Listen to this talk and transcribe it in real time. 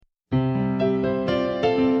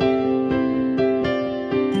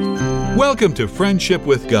Welcome to Friendship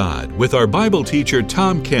with God with our Bible teacher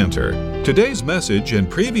Tom Cantor. Today's message and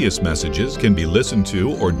previous messages can be listened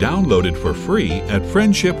to or downloaded for free at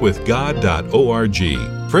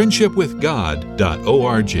friendshipwithgod.org.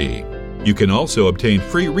 friendshipwithgod.org. You can also obtain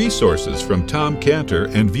free resources from Tom Cantor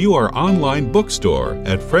and view our online bookstore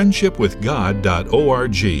at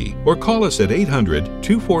friendshipwithgod.org or call us at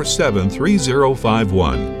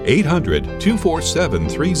 800-247-3051.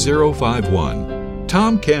 800-247-3051.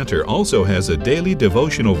 Tom Cantor also has a daily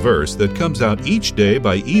devotional verse that comes out each day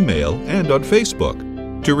by email and on Facebook.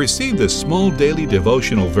 To receive this small daily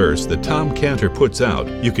devotional verse that Tom Cantor puts out,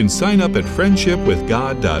 you can sign up at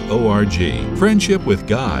friendshipwithgod.org,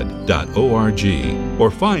 friendshipwithgod.org, or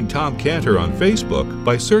find Tom Cantor on Facebook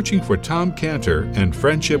by searching for Tom Cantor and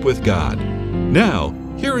Friendship with God. Now,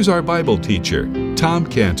 here is our Bible teacher, Tom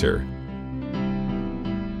Cantor.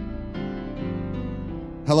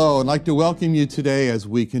 Hello, I'd like to welcome you today as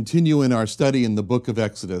we continue in our study in the book of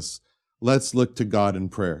Exodus. Let's look to God in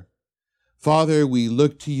prayer. Father, we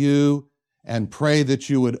look to you and pray that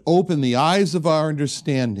you would open the eyes of our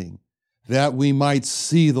understanding that we might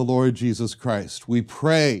see the Lord Jesus Christ. We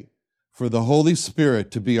pray for the Holy Spirit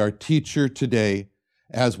to be our teacher today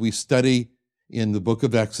as we study in the book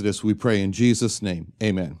of Exodus. We pray in Jesus' name.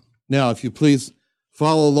 Amen. Now, if you please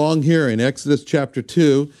follow along here in Exodus chapter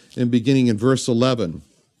 2 and beginning in verse 11.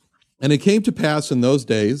 And it came to pass in those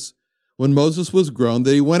days, when Moses was grown,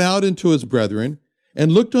 that he went out into his brethren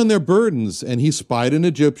and looked on their burdens, and he spied an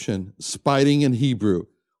Egyptian, spiting an Hebrew,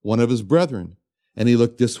 one of his brethren. And he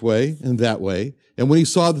looked this way and that way, and when he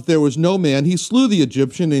saw that there was no man, he slew the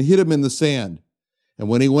Egyptian and hid him in the sand. And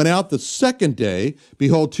when he went out the second day,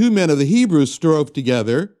 behold, 2 men of the Hebrews strove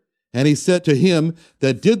together, and he said to him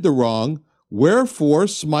that did the wrong, Wherefore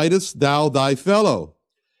smitest thou thy fellow?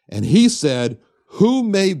 And he said, Who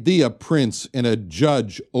made thee a prince and a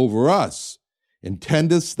judge over us?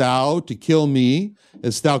 Intendest thou to kill me,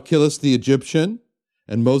 as thou killest the Egyptian?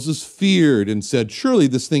 And Moses feared and said, Surely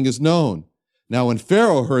this thing is known. Now when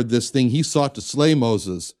Pharaoh heard this thing, he sought to slay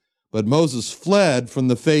Moses. But Moses fled from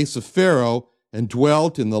the face of Pharaoh and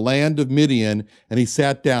dwelt in the land of Midian, and he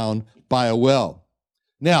sat down by a well.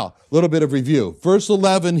 Now, a little bit of review. Verse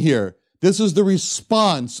 11 here, this is the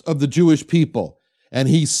response of the Jewish people. And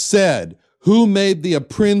he said, Who made thee a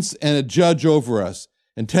prince and a judge over us?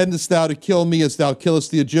 Intendest thou to kill me as thou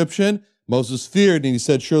killest the Egyptian? Moses feared, and he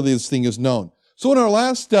said, Surely this thing is known. So in our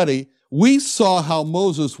last study, we saw how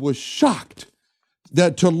Moses was shocked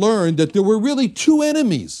to learn that there were really 2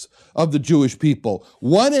 enemies of the Jewish people.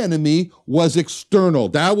 One enemy was external.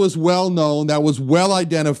 That was well known. That was well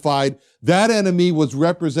identified. That enemy was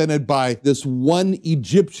represented by this one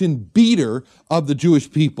Egyptian beater of the Jewish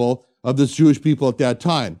people, at that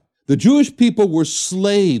time. The Jewish people were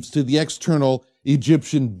slaves to the external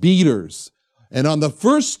Egyptian beaters. And on the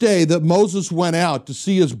first day that Moses went out to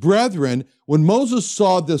see his brethren, when Moses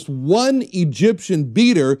saw this one Egyptian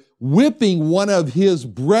beater whipping one of his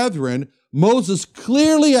brethren, Moses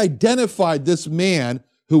clearly identified this man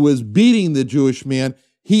who was beating the Jewish man.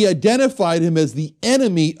 He identified him as the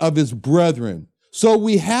enemy of his brethren. So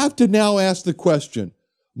we have to now ask the question,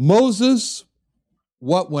 Moses,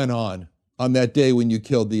 what went on that day when you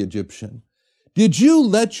killed the Egyptian? Did you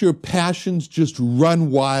let your passions just run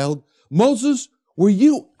wild? Moses, were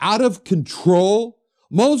you out of control?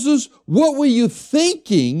 Moses, what were you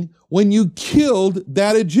thinking when you killed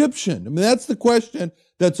that Egyptian? I mean, that's the question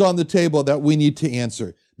that's on the table that we need to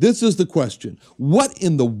answer. This is the question. What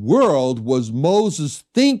in the world was Moses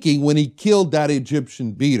thinking when he killed that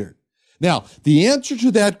Egyptian beater? Now, the answer to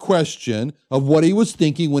that question of what he was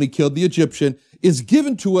thinking when he killed the Egyptian is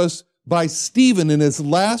given to us by Stephen in his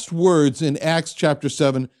last words in Acts chapter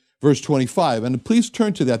 7, verse 25. And please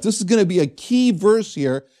turn to that. This is going to be a key verse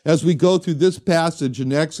here as we go through this passage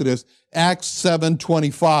in Exodus, Acts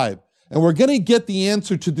 7:25. And we're going to get the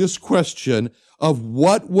answer to this question of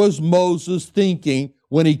what was Moses thinking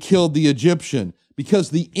when he killed the Egyptian. Because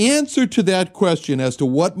the answer to that question as to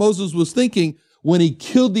what Moses was thinking when he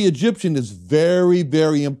killed the Egyptian is very,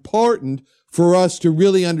 very important for us to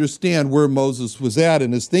really understand where Moses was at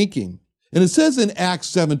in his thinking. And it says in Acts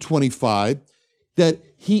 7:25 that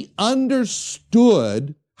he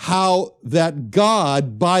understood how that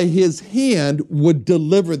God, by his hand, would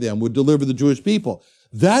deliver the Jewish people.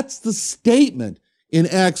 That's the statement in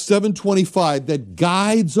Acts 7:25 that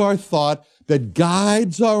guides our thought, that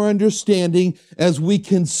guides our understanding as we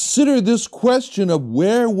consider this question of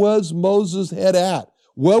where was Moses' head at?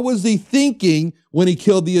 What was he thinking when he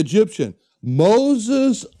killed the Egyptian?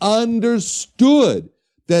 Moses understood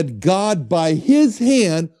that God, by his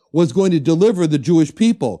hand, was going to deliver the Jewish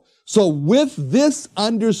people. So with this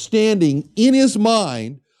understanding in his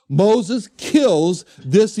mind, Moses kills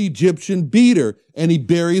this Egyptian beater and he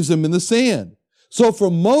buries him in the sand. So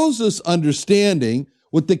from Moses' understanding,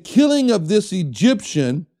 with the killing of this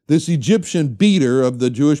Egyptian beater of the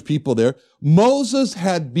Jewish people there, Moses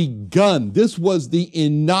had begun. This was the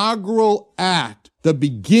inaugural act, the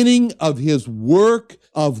beginning of his work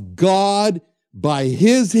of God by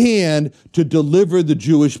his hand to deliver the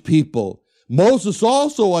Jewish people. Moses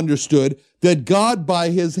also understood that God by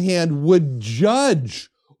his hand would judge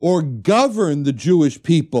or govern the Jewish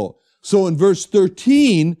people. So in verse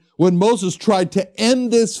 13, when Moses tried to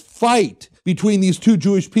end this fight between these two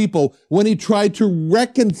Jewish people, when he tried to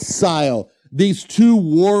reconcile these two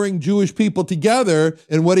warring Jewish people together,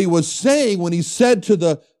 and what he was saying when he said to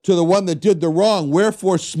the one that did the wrong,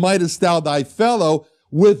 "Wherefore smitest thou thy fellow?"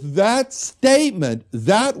 With that statement,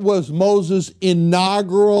 that was Moses'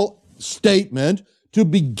 inaugural statement to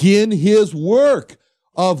begin his work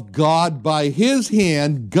of God by his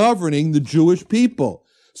hand governing the Jewish people.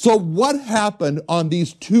 So what happened on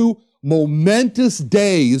these two momentous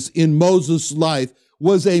days in Moses' life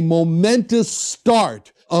was a momentous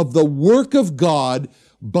start of the work of God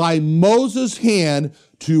by Moses' hand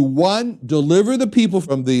to, one, deliver the people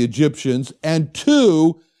from the Egyptians, and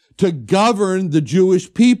two, to govern the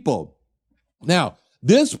Jewish people. Now,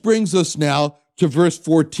 this brings us now to verse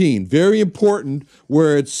 14, very important,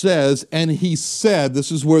 where it says, "And he said,"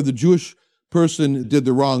 this is where the Jewish person did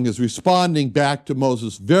the wrong, is responding back to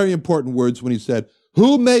Moses. Very important words when he said,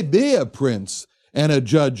 "Who may be a prince and a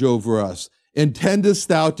judge over us? Intendest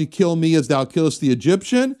thou to kill me as thou killest the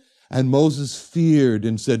Egyptian?" And Moses feared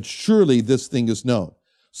and said, "Surely this thing is known."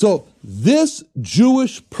 So this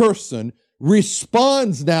Jewish person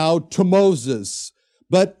responds now to Moses.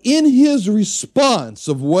 But in his response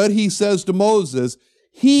of what he says to Moses,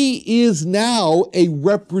 he is now a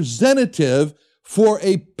representative for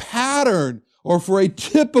a pattern or for a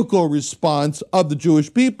typical response of the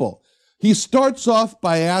Jewish people. He starts off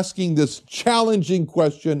by asking this challenging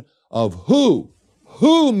question of who?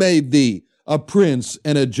 Who may be a prince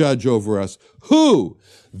and a judge over us? Who?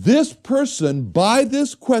 This person, by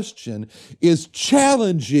this question, is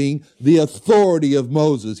challenging the authority of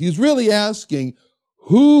Moses. He's really asking,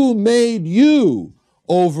 who made you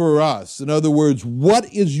over us? In other words,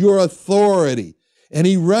 what is your authority? And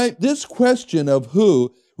this question of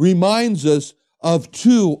who reminds us of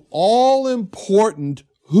two all-important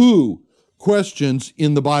who questions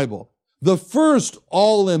in the Bible. The first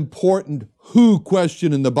all-important who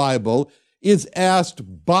question in the Bible is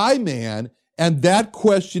asked by man, and that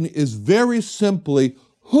question is very simply,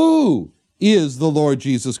 who is the Lord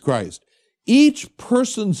Jesus Christ? Each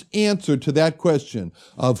person's answer to that question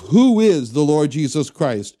of who is the Lord Jesus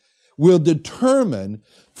Christ will determine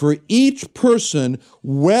for each person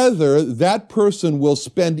whether that person will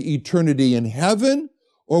spend eternity in heaven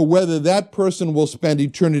or whether that person will spend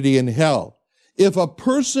eternity in hell. If a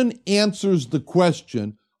person answers the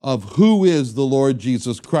question of who is the Lord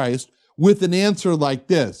Jesus Christ with an answer like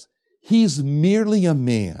this, he's merely a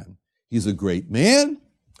man. He's a great man,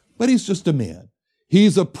 but he's just a man.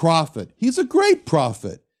 He's a prophet. He's a great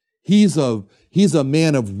prophet. He's a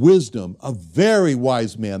man of wisdom, a very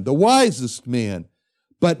wise man, the wisest man.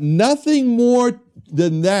 But nothing more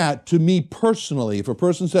than that to me personally. If a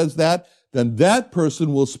person says that, then that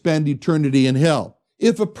person will spend eternity in hell.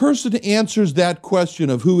 If a person answers that question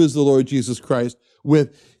of who is the Lord Jesus Christ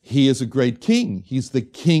with, he is a great king. He's the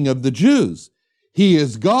King of the Jews. He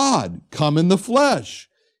is God, come in the flesh.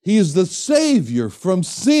 He is the Savior from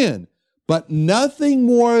sin. But nothing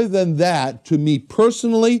more than that to me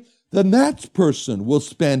personally, then that person will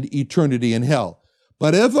spend eternity in hell.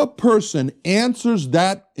 But if a person answers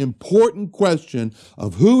that important question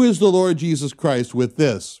of who is the Lord Jesus Christ with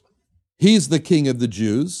this, he's the King of the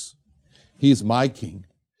Jews, he's my king.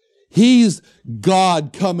 He's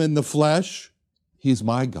God come in the flesh, he's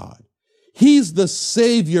my God. He's the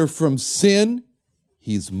Savior from sin,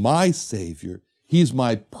 he's my Savior. He's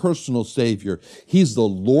my personal Savior. He's the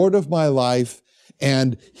Lord of my life,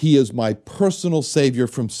 and he is my personal Savior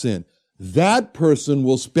from sin. That person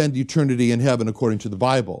will spend eternity in heaven according to the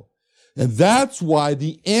Bible. And that's why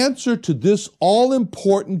the answer to this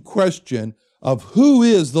all-important question of who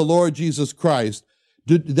is the Lord Jesus Christ,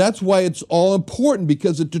 that's why it's all important,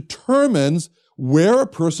 because it determines where a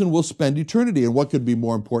person will spend eternity. And what could be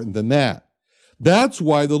more important than that? That's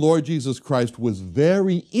why the Lord Jesus Christ was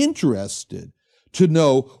very interested to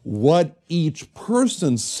know what each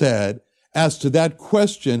person said as to that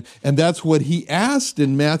question. And that's what he asked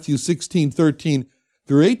in Matthew 16:13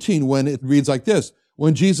 through 18, when it reads like this.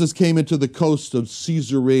 When Jesus came into the coast of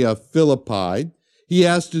Caesarea Philippi, he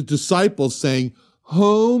asked his disciples, saying,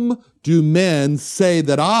 "Whom do men say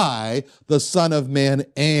that I, the Son of Man,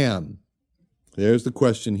 am?" There's the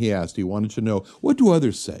question he asked. He wanted to know, what do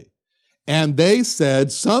others say? And they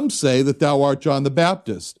said, "Some say that thou art John the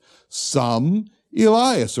Baptist, some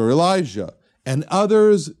Elias or Elijah, and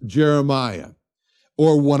others Jeremiah,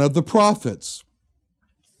 or one of the prophets."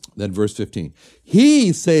 Then verse 15,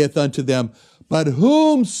 "He saith unto them, But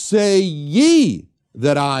whom say ye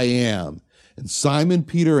that I am? And Simon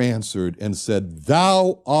Peter answered and said,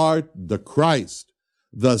 Thou art the Christ,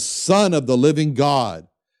 the Son of the living God.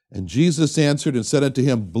 And Jesus answered and said unto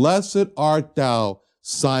him, Blessed art thou,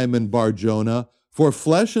 Simon Bar-Jonah, for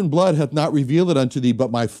flesh and blood hath not revealed it unto thee, but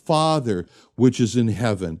my Father which is in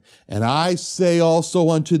heaven. And I say also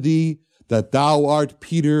unto thee that thou art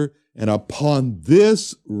Peter, and upon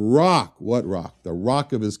this rock," what rock? The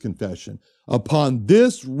rock of his confession. "Upon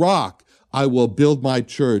this rock I will build my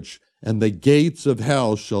church, and the gates of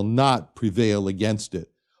hell shall not prevail against it."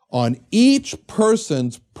 On each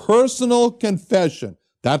person's personal confession,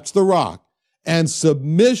 that's the rock, and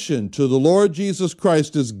submission to the Lord Jesus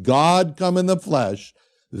Christ as God come in the flesh,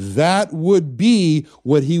 that would be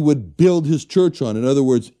what he would build his church on. In other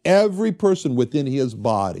words, every person within his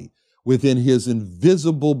body, within his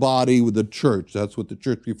invisible body with the church, that's what the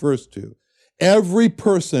church refers to, every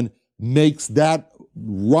person makes that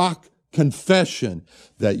rock confession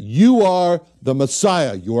that you are the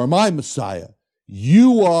Messiah, you are my Messiah,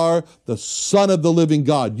 you are the Son of the living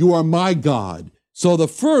God, you are my God. So the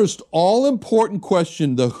first all-important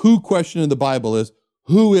question, the who question in the Bible is,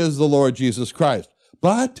 who is the Lord Jesus Christ?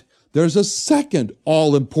 But there's a second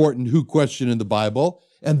all-important who question in the Bible,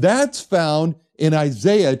 and that's found in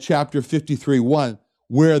Isaiah chapter 53:1,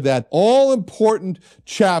 where that all-important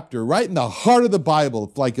chapter, right in the heart of the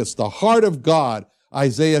Bible, like it's the heart of God,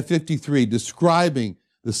 Isaiah 53, describing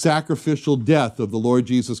the sacrificial death of the Lord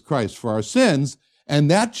Jesus Christ for our sins, and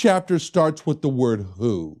that chapter starts with the word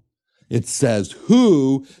who. It says,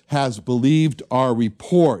 "Who has believed our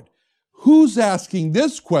report?" Who's asking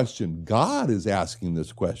this question? God is asking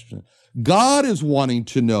this question. God is wanting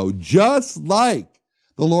to know, just like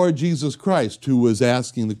the Lord Jesus Christ, who was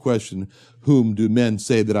asking the question, "Whom do men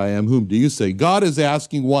say that I am? Whom do you say?" God is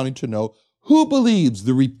asking, wanting to know, who believes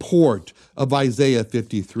the report of Isaiah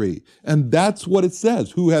 53? And that's what it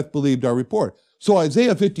says, who hath believed our report? So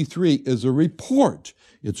Isaiah 53 is a report.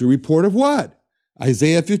 It's a report of what?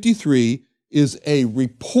 Isaiah 53 is a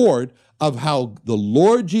report of how the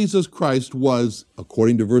Lord Jesus Christ was,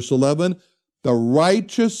 according to verse 11, the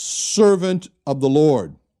righteous servant of the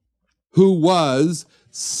Lord, who was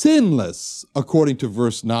sinless, according to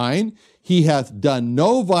verse 9. He hath done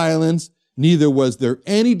no violence, neither was there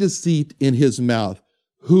any deceit in his mouth,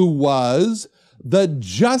 who was the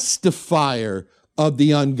justifier of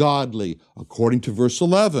the ungodly, according to verse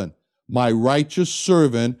 11. My righteous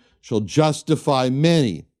servant shall justify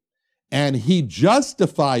many. And he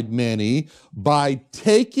justified many by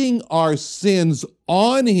taking our sins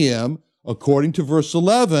on him, according to verse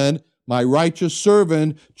 11. My righteous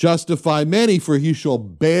servant justify many, for he shall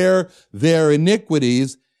bear their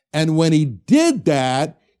iniquities. And when he did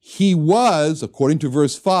that, he was, according to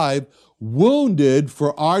verse 5, wounded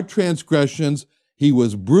for our transgressions. He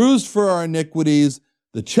was bruised for our iniquities.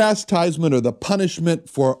 The chastisement or the punishment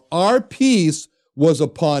for our peace was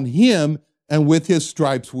upon him, and with his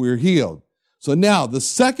stripes we're healed. So now, the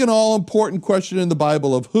second all-important question in the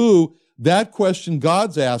Bible of who, that question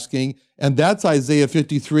God's asking, and that's Isaiah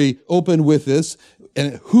 53, open with this,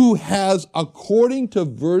 and who has, according to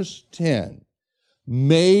verse 10,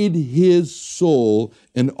 made his soul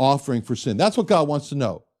an offering for sin. That's what God wants to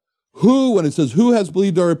know. Who, when it says, who has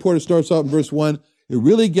believed our report, it starts out in verse 1, it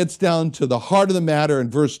really gets down to the heart of the matter in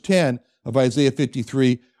verse 10 of Isaiah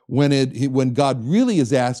 53, when God really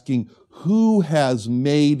is asking, who has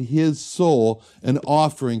made his soul an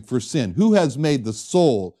offering for sin? Who has made the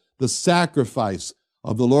soul, the sacrifice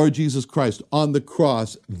of the Lord Jesus Christ on the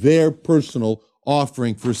cross, their personal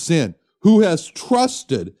offering for sin? Who has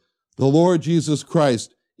trusted the Lord Jesus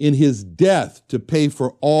Christ in his death to pay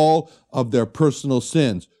for all of their personal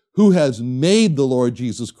sins? Who has made the Lord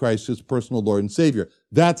Jesus Christ his personal Lord and Savior?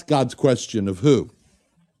 That's God's question of who.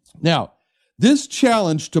 Now, this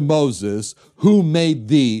challenge to Moses, who made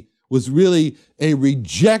thee, was really a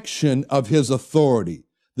rejection of his authority.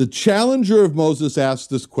 The challenger of Moses asked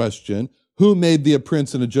this question, who made thee a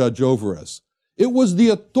prince and a judge over us? It was the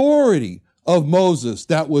authority of Moses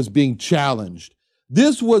that was being challenged.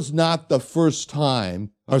 This was not the first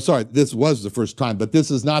time, this was the first time, but this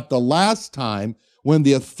is not the last time when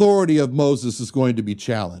the authority of Moses is going to be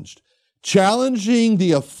challenged. Challenging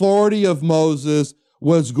the authority of Moses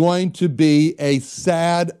was going to be a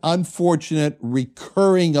sad, unfortunate,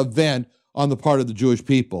 recurring event on the part of the Jewish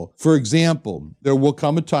people. For example, there will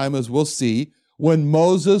come a time, as we'll see, when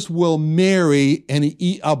Moses will marry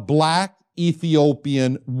a black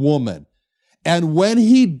Ethiopian woman. And when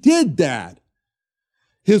he did that,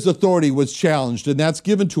 his authority was challenged. And that's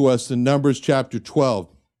given to us in Numbers chapter 12,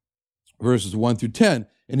 verses 1 through 10.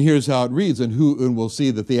 And here's how it reads. And we'll see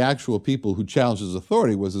that the actual people who challenged his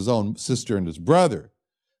authority was his own sister and his brother.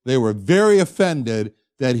 They were very offended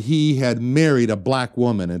that he had married a black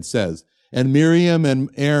woman, it says. And Miriam and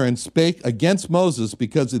Aaron spake against Moses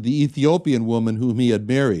because of the Ethiopian woman whom he had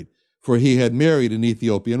married, for he had married an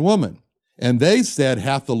Ethiopian woman. And they said,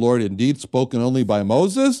 hath the Lord indeed spoken only by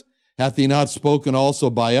Moses? Hath he not spoken also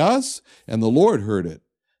by us? And the Lord heard it.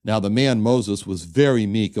 Now the man Moses was very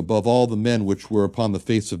meek above all the men which were upon the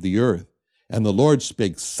face of the earth. And the Lord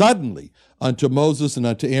spake suddenly unto Moses and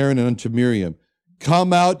unto Aaron and unto Miriam,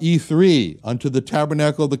 Come out, ye three, unto the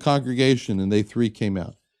tabernacle of the congregation. And they three came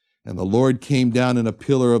out. And the Lord came down in a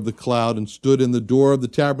pillar of the cloud and stood in the door of the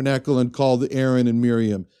tabernacle and called Aaron and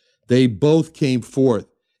Miriam. They both came forth,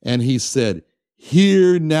 and he said,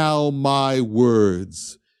 Hear now my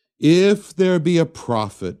words. If there be a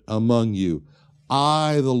prophet among you,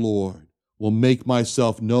 I, the Lord, will make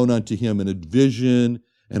myself known unto him in a vision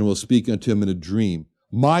and will speak unto him in a dream.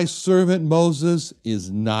 My servant Moses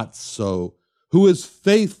is not so, who is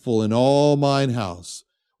faithful in all mine house.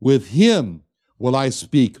 With him will I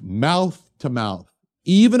speak mouth to mouth,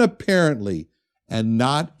 even apparently, and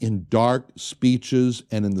not in dark speeches,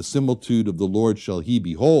 and in the similitude of the Lord shall he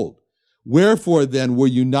behold. Wherefore then were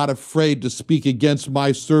you not afraid to speak against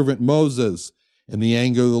my servant Moses? And the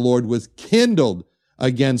anger of the Lord was kindled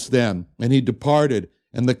against them, and he departed,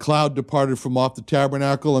 and the cloud departed from off the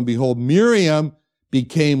tabernacle, and behold, Miriam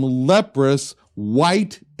became leprous,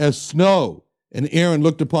 white as snow. And Aaron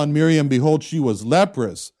looked upon Miriam, behold, she was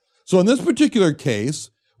leprous. So in this particular case,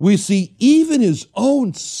 we see even his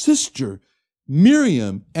own sister,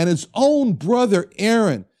 Miriam, and his own brother,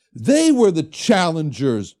 Aaron, they were the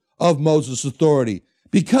challengers of Moses' authority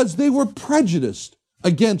because they were prejudiced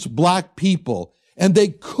against black people, and they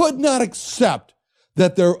could not accept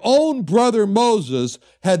that their own brother Moses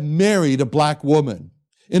had married a black woman.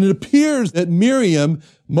 And it appears that Miriam,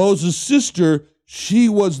 Moses' sister, she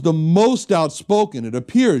was the most outspoken. It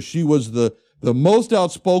appears she was the most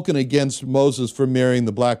outspoken against Moses for marrying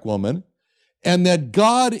the black woman, and that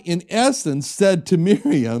God, in essence, said to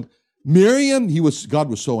Miriam, God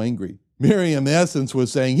was so angry. Miriam, in essence,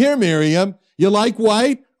 was saying, Here, Miriam, you like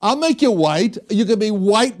white? I'll make you white. You can be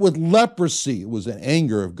white with leprosy. It was an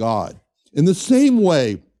anger of God. In the same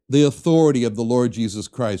way, the authority of the Lord Jesus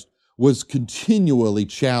Christ was continually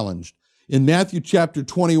challenged. In Matthew chapter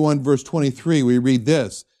 21, verse 23, we read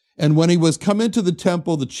this, And when he was come into the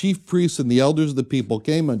temple, the chief priests and the elders of the people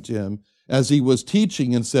came unto him as he was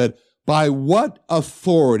teaching and said, By what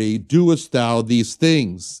authority doest thou these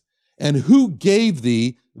things? And who gave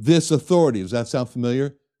thee this authority? Does that sound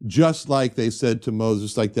familiar? Just like they said to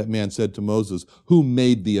Moses, like that man said to Moses, Who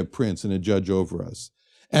made thee a prince and a judge over us?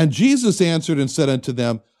 And Jesus answered and said unto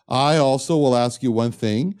them, I also will ask you one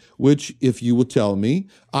thing, which if you will tell me,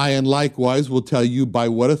 I and likewise will tell you by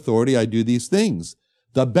what authority I do these things.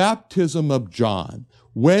 The baptism of John,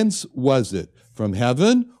 whence was it? From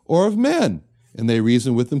heaven or of men? And they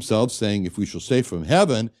reasoned with themselves, saying, If we shall say from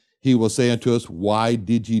heaven, he will say unto us, Why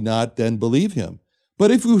did ye not then believe him?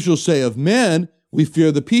 But if we shall say of men, we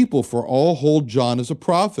fear the people, for all hold John as a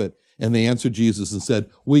prophet. And they answered Jesus and said,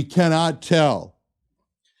 We cannot tell.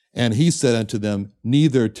 And he said unto them,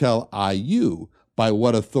 Neither tell I you by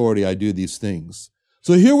what authority I do these things.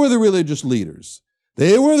 So here were the religious leaders.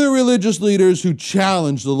 They were the religious leaders who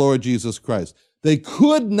challenged the Lord Jesus Christ. They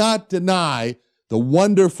could not deny the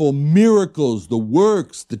wonderful miracles, the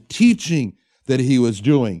works, the teaching that he was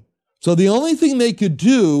doing. So the only thing they could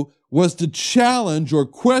do was to challenge or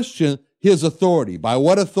question his authority. By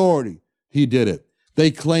what authority he did it?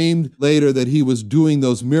 They claimed later that he was doing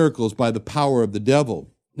those miracles by the power of the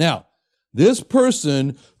devil. Now, this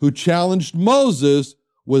person who challenged Moses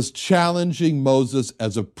was challenging Moses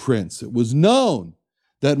as a prince. It was known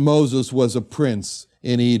that Moses was a prince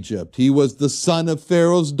in Egypt. He was the son of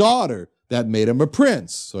Pharaoh's daughter. That made him a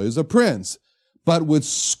prince. So he's a prince. But with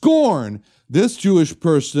scorn, this Jewish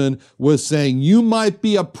person was saying, You might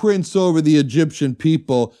be a prince over the Egyptian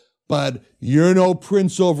people, but you're no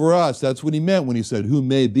prince over us. That's what he meant when he said, Who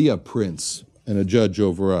made thee a prince and a judge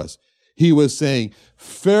over us? He was saying,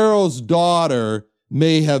 Pharaoh's daughter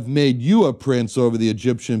may have made you a prince over the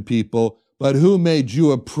Egyptian people, but who made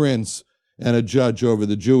you a prince and a judge over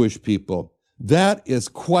the Jewish people? That is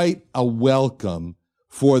quite a welcome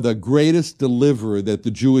for the greatest deliverer that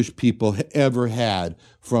the Jewish people ever had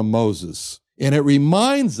from Moses. And it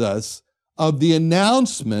reminds us of the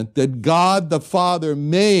announcement that God the Father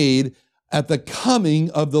made at the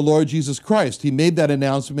coming of the Lord Jesus Christ. He made that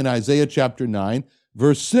announcement in Isaiah chapter 9,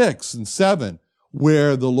 verse 6 and 7,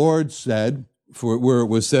 where the Lord said, where it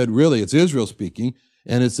was said, really, it's Israel speaking,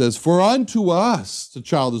 and it says, "For unto us a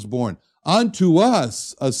child is born, unto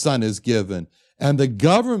us a son is given, and the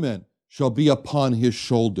government shall be upon his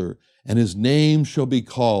shoulder, and his name shall be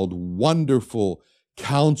called Wonderful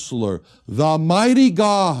Counselor, the Mighty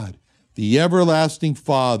God, the Everlasting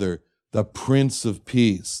Father, the Prince of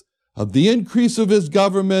Peace. Of the increase of his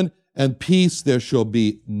government and peace there shall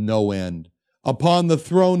be no end. Upon the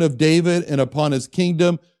throne of David and upon his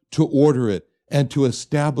kingdom, to order it and to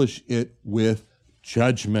establish it with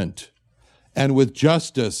judgment and with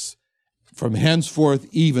justice from henceforth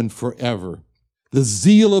even forever. The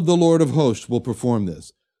zeal of the Lord of hosts will perform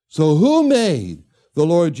this." So who made the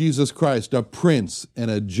Lord Jesus Christ a prince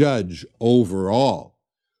and a judge over all?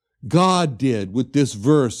 God did with this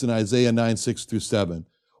verse in Isaiah 9, 6 through 7,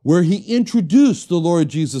 where he introduced the Lord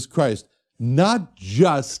Jesus Christ not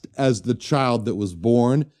just as the child that was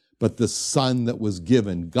born, but the Son that was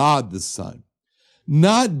given, God the Son.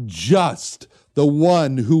 Not just the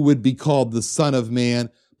one who would be called the Son of Man,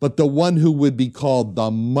 but the one who would be called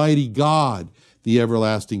the Mighty God, the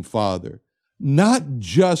Everlasting Father. Not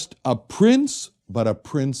just a prince, but a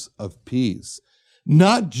Prince of Peace.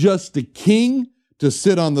 Not just a king to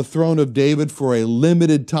sit on the throne of David for a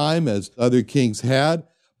limited time, as other kings had,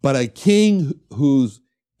 but a king whose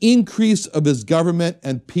increase of his government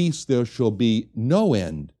and peace there shall be no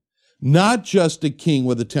end. Not just a king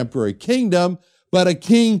with a temporary kingdom, but a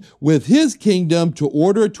king with his kingdom to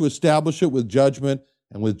order, to establish it with judgment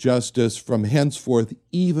and with justice from henceforth,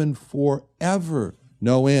 even forever,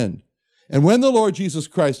 no end. And when the Lord Jesus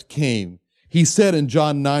Christ came, he said in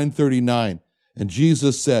John 9:39, and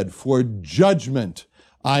Jesus said, "For judgment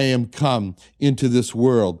I am come into this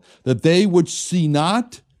world, that they which see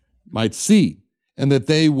not might see, and that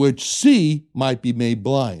they which see might be made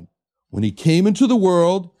blind." When he came into the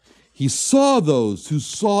world, he saw those who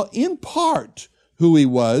saw in part who he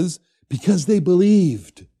was, because they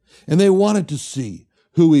believed, and they wanted to see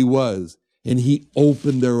who he was. And he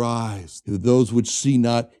opened their eyes. Those which see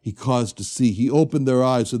not, he caused to see. He opened their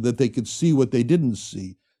eyes so that they could see what they didn't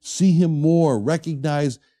see him more,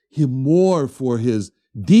 recognize him more for his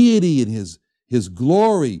deity and his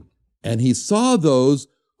glory. And he saw those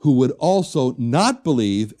who would also not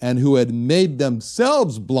believe and who had made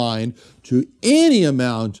themselves blind to any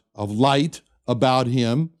amount of light about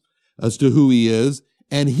him as to who he is,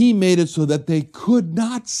 and he made it so that they could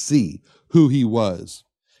not see who he was.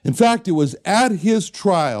 In fact, it was at his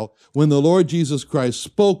trial when the Lord Jesus Christ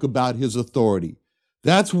spoke about his authority.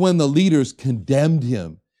 That's when the leaders condemned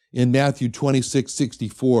him. In Matthew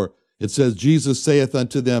 26:64, it says, "Jesus saith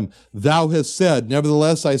unto them, Thou hast said,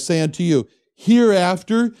 nevertheless I say unto you,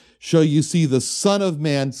 hereafter shall you see the Son of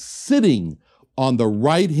Man sitting on the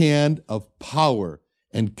right hand of power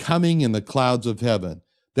and coming in the clouds of heaven."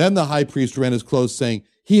 Then the high priest rent his clothes, saying,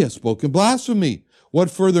 "He has spoken blasphemy. What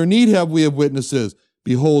further need have we of witnesses?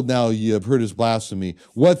 Behold, now ye have heard his blasphemy.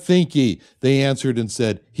 What think ye?" They answered and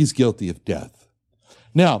said, "He's guilty of death."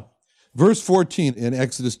 Now, verse 14 in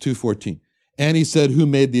Exodus 2:14, "And he said, Who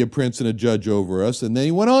made thee a prince and a judge over us?" And then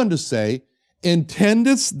he went on to say,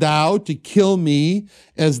 "Intendest thou to kill me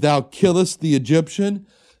as thou killest the Egyptian?"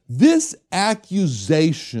 This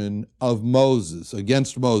accusation of Moses,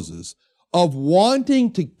 against Moses, of wanting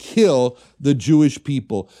to kill the Jewish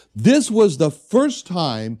people. This was the first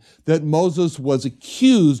time that Moses was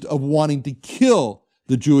accused of wanting to kill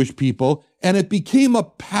the Jewish people, and it became a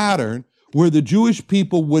pattern where the Jewish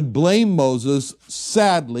people would blame Moses,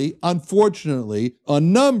 sadly, unfortunately,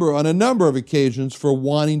 on a number of occasions for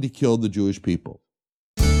wanting to kill the Jewish people.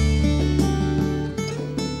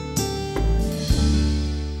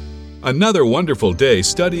 Another wonderful day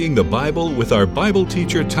studying the Bible with our Bible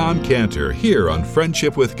teacher Tom Cantor here on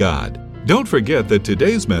Friendship with God. Don't forget that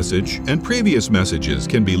today's message and previous messages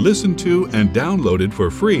can be listened to and downloaded for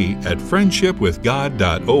free at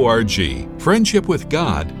friendshipwithgod.org.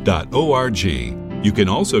 friendshipwithgod.org. You can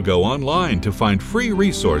also go online to find free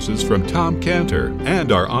resources from Tom Cantor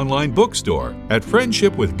and our online bookstore at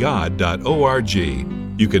friendshipwithgod.org.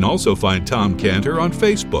 You can also find Tom Cantor on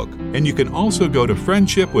Facebook, and you can also go to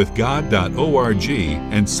friendshipwithgod.org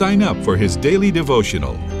and sign up for his daily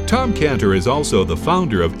devotional. Tom Cantor is also the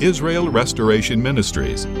founder of Israel Restoration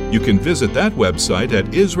Ministries. You can visit that website at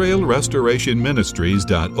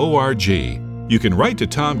israelrestorationministries.org. You can write to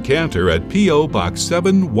Tom Cantor at P.O. Box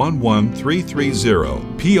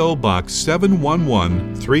 711330, P.O. Box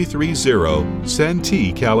 711330,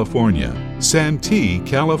 Santee, California. Santee,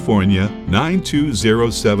 California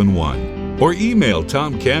 92071. Or email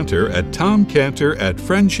Tom Cantor at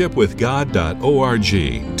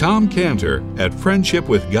tomcantor@friendshipwithgod.org,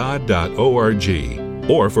 tomcantor@friendshipwithgod.org.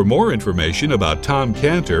 Or for more information about Tom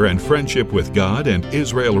Cantor and Friendship with God and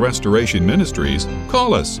Israel Restoration Ministries,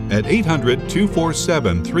 call us at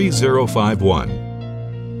 800-247-3051.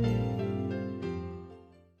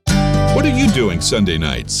 What are you doing Sunday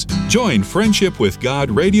nights? Join Friendship with God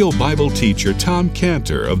radio Bible teacher Tom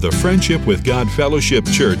Cantor of the Friendship with God Fellowship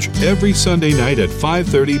Church every Sunday night at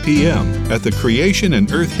 5:30 p.m. at the Creation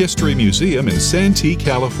and Earth History Museum in Santee,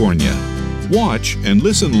 California. Watch and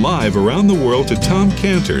listen live around the world to Tom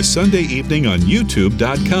Cantor Sunday evening on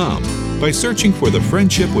YouTube.com by searching for the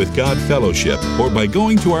Friendship with God Fellowship or by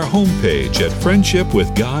going to our homepage at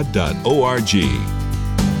friendshipwithgod.org.